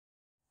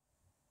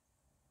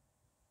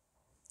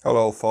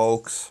Hello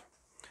folks,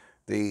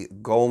 the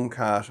Gome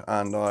Cat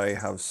and I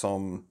have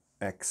some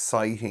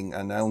exciting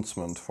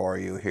announcement for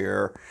you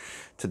here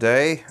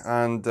today,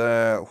 and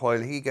while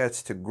he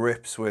gets to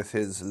grips with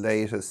his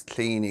latest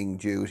cleaning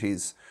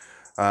duties,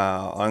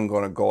 I'm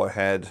going to go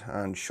ahead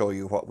and show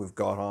you what we've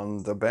got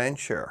on the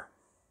bench here.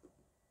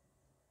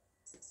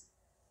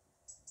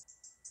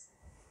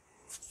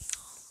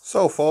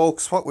 So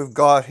folks, what we've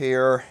got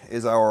here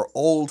is our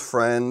old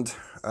friend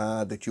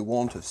that you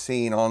won't have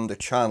seen on the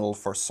channel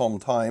for some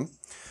time.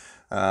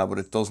 But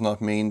it does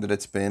not mean that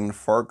it's been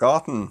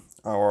forgotten.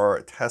 Our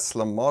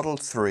Tesla Model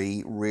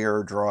 3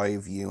 rear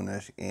drive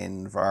unit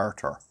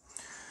inverter.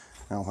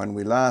 Now, when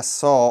we last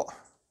saw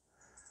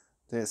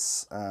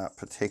this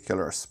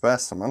particular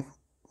specimen,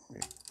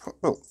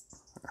 oh,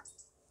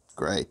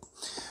 great.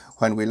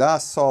 When we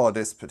last saw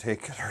this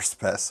particular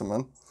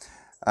specimen,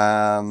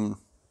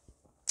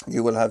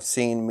 you will have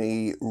seen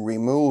me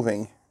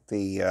removing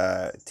the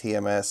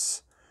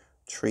TMS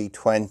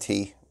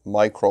 320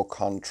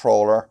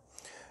 microcontroller.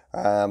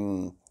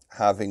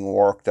 Having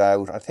worked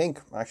out, I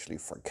think, actually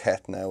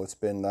forget now, it's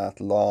been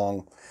that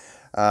long,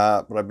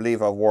 but I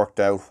believe I've worked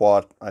out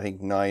what I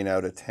think 9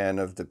 out of 10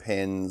 of the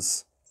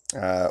pins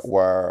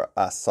were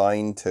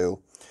assigned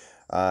to,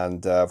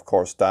 and of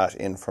course that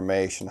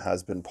information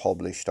has been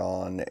published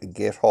on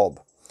GitHub.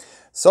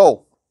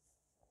 So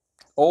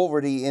over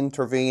the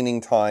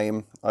intervening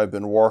time, I've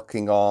been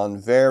working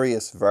on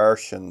various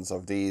versions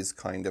of these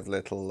kind of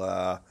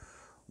little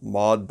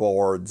mod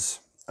boards,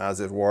 as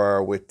it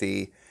were, with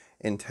the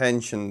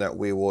intention that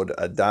we would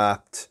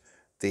adapt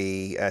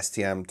the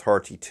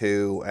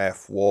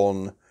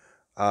STM32F1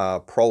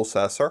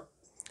 processor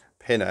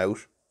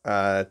pinout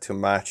to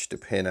match the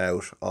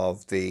pinout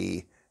of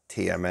the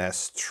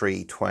TMS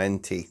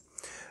 320,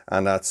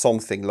 and that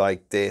something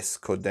like this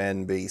could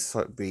then be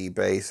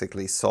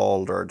basically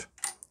soldered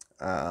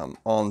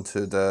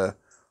onto the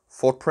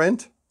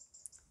footprint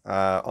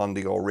on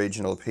the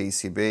original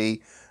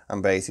PCB,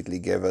 and basically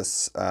give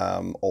us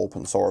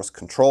open source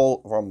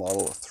control of our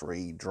Model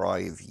 3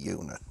 drive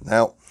unit.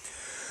 Now,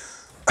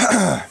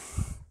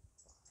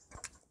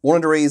 one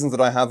of the reasons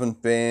that I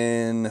haven't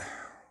been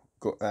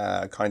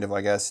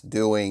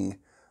doing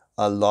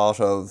a lot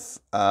of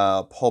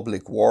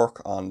public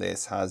work on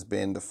this has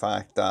been the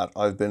fact that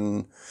I've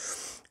been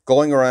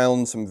going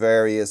around some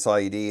various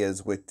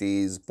ideas with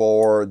these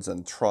boards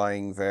and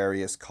trying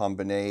various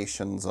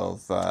combinations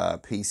of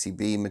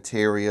PCB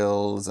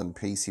materials and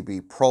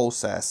PCB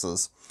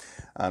processes,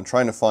 and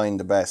trying to find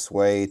the best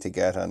way to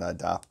get an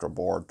adapter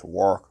board to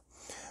work.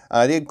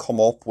 I did come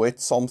up with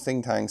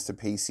something, thanks to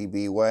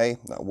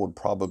PCBWay, that would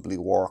probably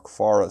work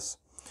for us.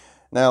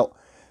 Now,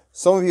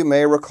 some of you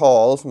may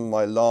recall, some of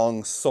my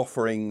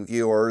long-suffering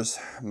viewers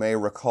may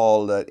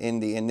recall that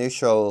in the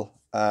initial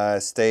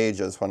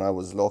stages when I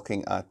was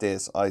looking at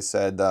this, I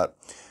said that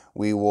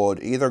we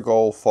would either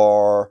go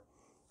for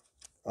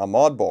a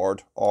mod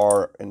board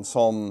or in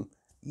some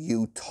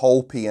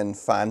utopian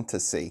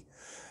fantasy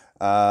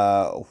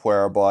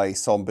whereby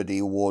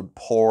somebody would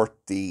port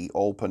the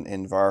open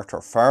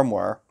inverter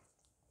firmware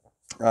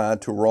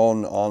to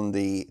run on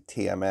the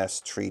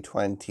TMS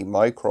 320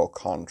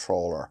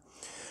 microcontroller.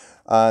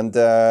 And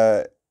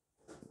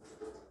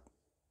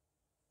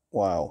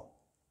wow.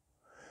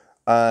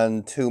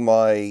 And to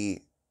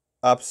my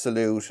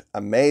absolute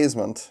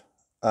amazement,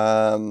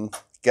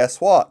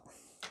 guess what?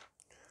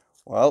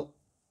 Well,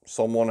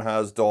 someone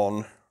has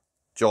done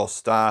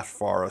just that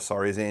for us,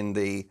 or is in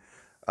the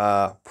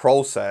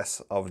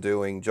process of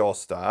doing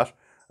just that.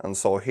 And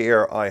so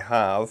here I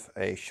have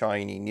a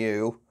shiny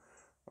new,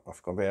 I'm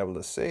going to be able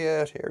to see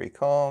it, here he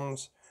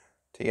comes,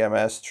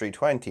 TMS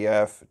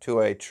 320F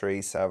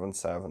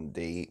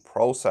 28377D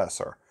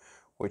processor,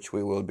 which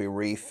we will be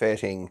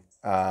refitting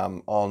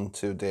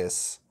onto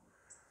this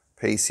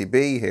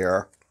PCB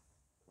here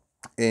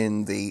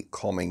in the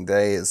coming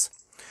days.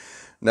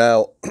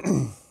 Now,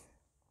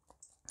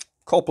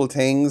 couple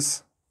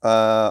things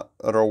that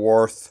are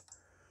worth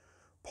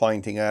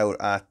pointing out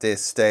at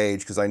this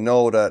stage, because I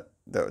know that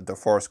the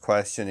first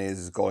question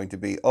is going to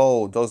be,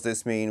 oh, does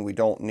this mean we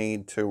don't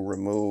need to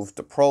remove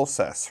the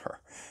processor?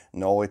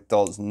 No, it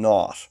does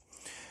not.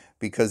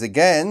 Because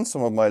again,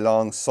 some of my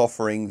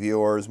long-suffering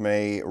viewers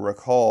may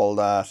recall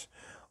that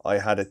I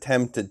had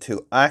attempted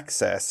to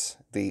access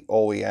the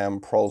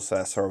OEM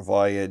processor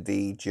via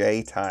the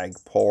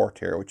JTAG port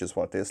here, which is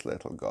what this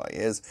little guy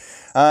is.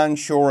 And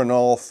sure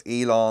enough,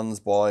 Elon's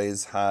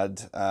boys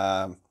had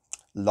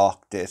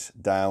locked it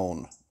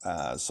down.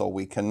 So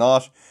we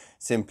cannot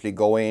simply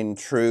go in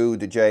through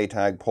the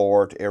JTAG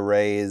port,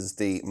 erase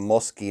the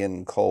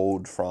Muskian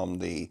code from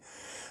the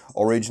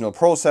original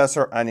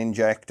processor, and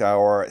inject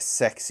our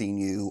sexy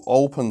new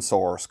open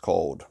source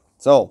code.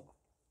 So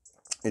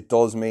it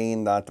does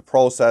mean that the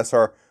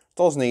processor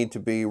does need to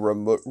be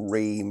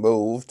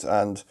removed,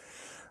 and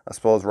I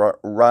suppose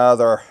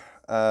rather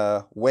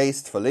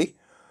wastefully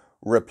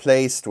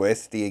replaced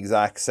with the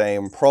exact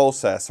same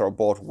processor,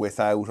 but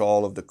without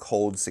all of the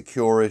code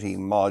security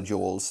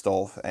module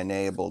stuff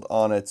enabled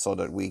on it, so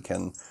that we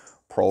can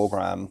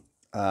program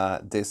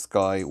this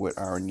guy with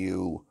our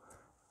new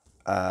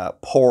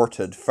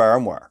ported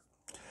firmware.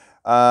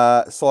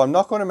 So I'm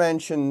not going to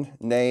mention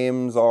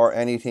names or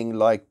anything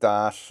like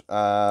that,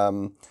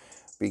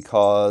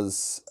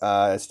 because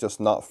it's just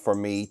not for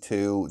me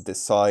to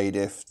decide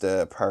if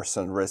the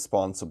person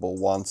responsible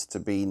wants to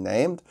be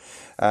named.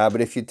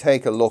 But if you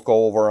take a look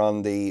over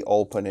on the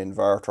Open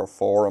Inverter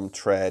Forum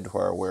thread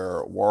where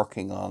we're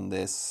working on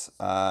this,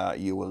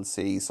 you will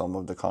see some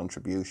of the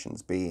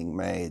contributions being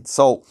made.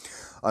 So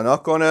I'm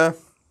not going to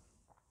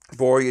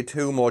bore you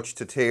too much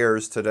to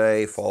tears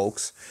today,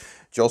 folks.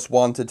 Just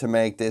wanted to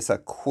make this a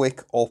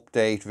quick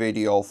update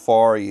video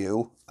for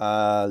you,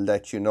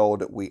 let you know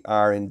that we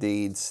are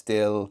indeed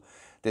still,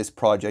 this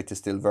project is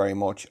still very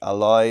much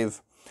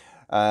alive.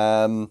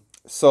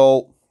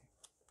 So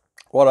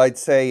what I'd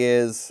say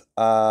is,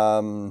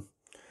 I'm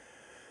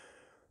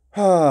going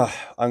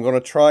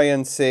to try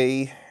and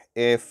see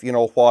if, you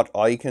know, what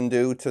I can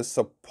do to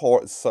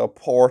support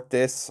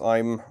this.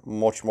 I'm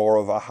much more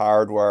of a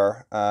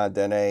hardware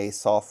than a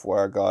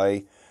software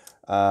guy.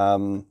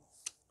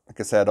 Like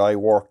I said, I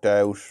worked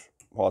out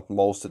what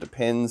most of the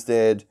pins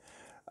did,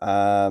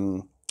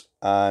 and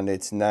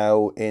it's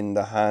now in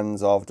the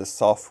hands of the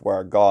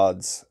software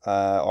gods,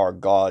 or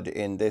God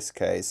in this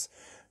case,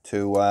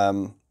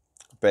 to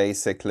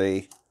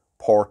basically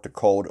port the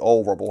code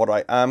over. But what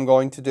I am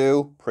going to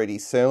do pretty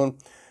soon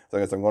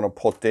is I'm going to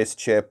put this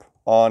chip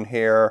on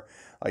here.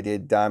 I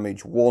did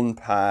damage one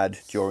pad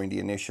during the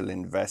initial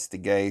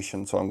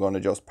investigation, so I'm going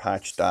to just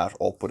patch that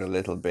up with a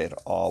little bit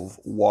of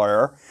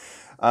wire.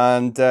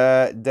 And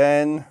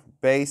then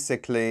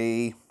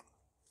basically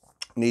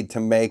need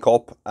to make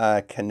up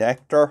a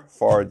connector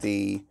for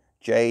the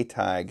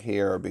JTAG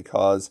here,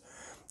 because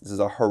this is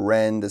a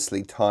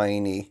horrendously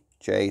tiny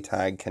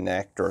JTAG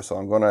connector. So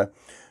I'm going to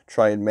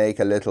try and make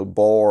a little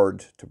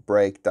board to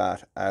break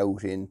that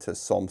out into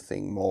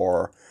something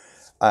more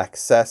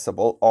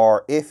accessible.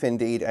 Or if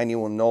indeed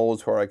anyone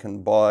knows where I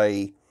can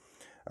buy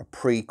a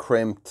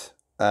pre-crimped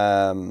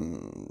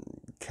connector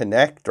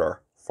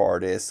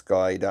for this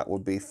guy, that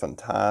would be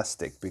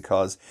fantastic,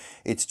 because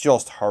it's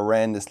just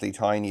horrendously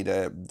tiny.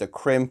 The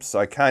crimps,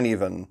 I can't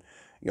even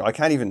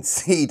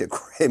see the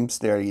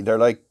crimps nearly. They're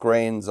like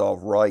grains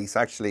of rice,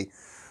 actually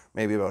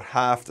maybe about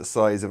half the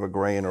size of a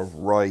grain of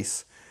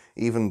rice.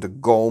 Even the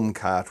Gome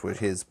cat with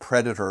his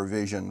predator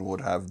vision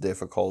would have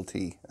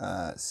difficulty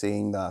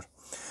seeing that.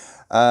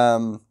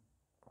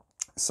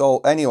 So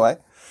anyway,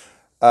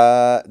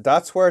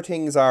 that's where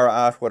things are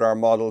at with our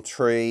Model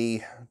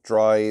 3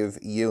 drive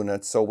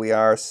unit. So we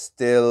are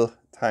still,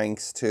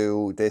 thanks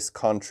to this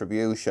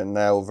contribution,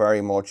 now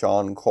very much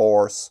on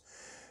course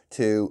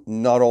to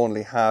not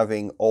only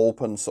having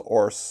open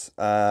source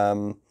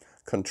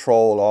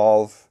control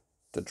of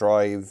the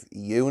drive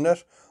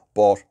unit,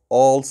 but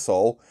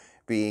also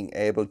being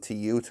able to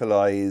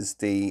utilize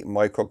the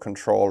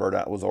microcontroller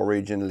that was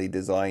originally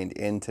designed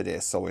into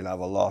this. So we'll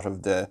have a lot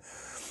of the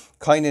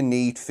kind of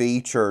neat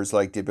features,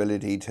 like the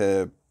ability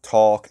to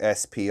talk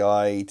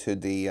SPI to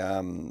the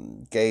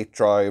gate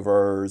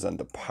drivers and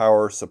the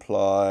power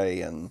supply,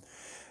 and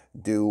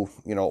do,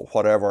 you know,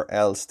 whatever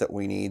else that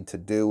we need to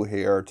do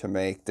here to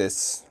make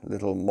this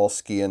little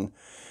Muskian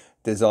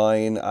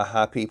design a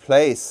happy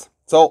place.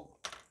 So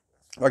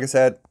like I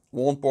said,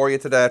 won't bore you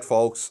to death,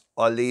 folks.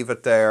 I'll leave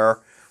it there.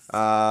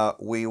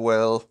 We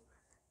will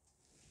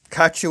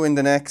catch you in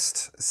the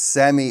next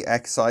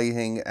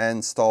semi-exciting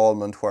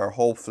installment, where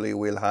hopefully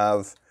we'll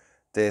have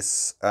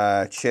this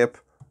chip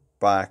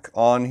back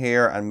on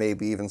here, and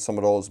maybe even some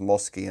of those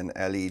Muskian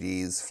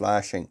LEDs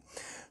flashing.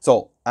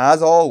 So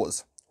as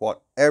always,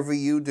 whatever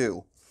you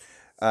do,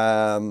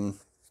 don't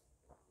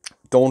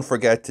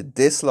forget to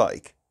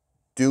dislike,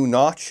 do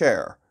not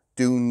share,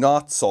 do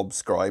not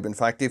subscribe. In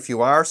fact, if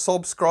you are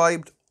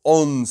subscribed,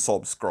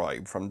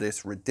 unsubscribe from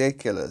this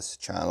ridiculous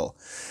channel.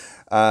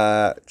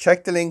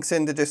 Check the links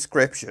in the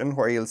description,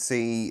 where you'll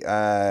see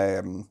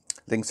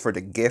links for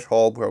the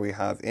GitHub, where we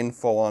have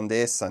info on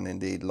this, and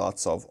indeed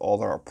lots of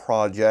other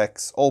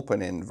projects,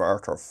 Open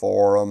Inverter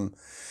Forum,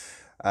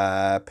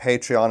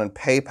 Patreon and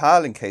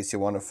PayPal, in case you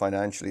want to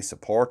financially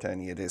support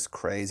any of this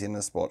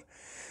craziness. But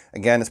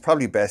again, it's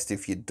probably best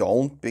if you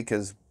don't,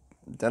 because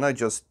then I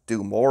just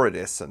do more of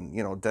this, and,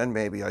 you know, then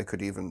maybe I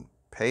could even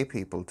pay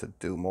people to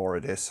do more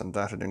of this, and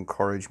that would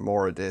encourage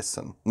more of this.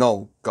 And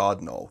no,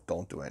 God, no,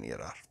 don't do any of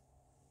that.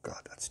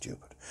 God, that's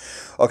stupid.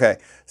 Okay,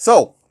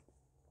 so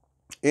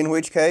in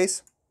which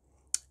case,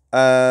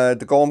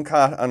 the Gome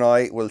cat and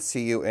I will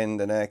see you in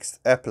the next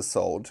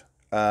episode,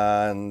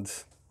 and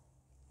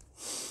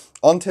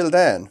until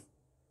then,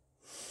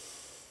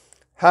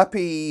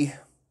 happy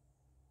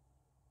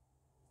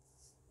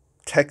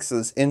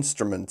Texas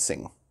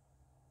Instrumenting.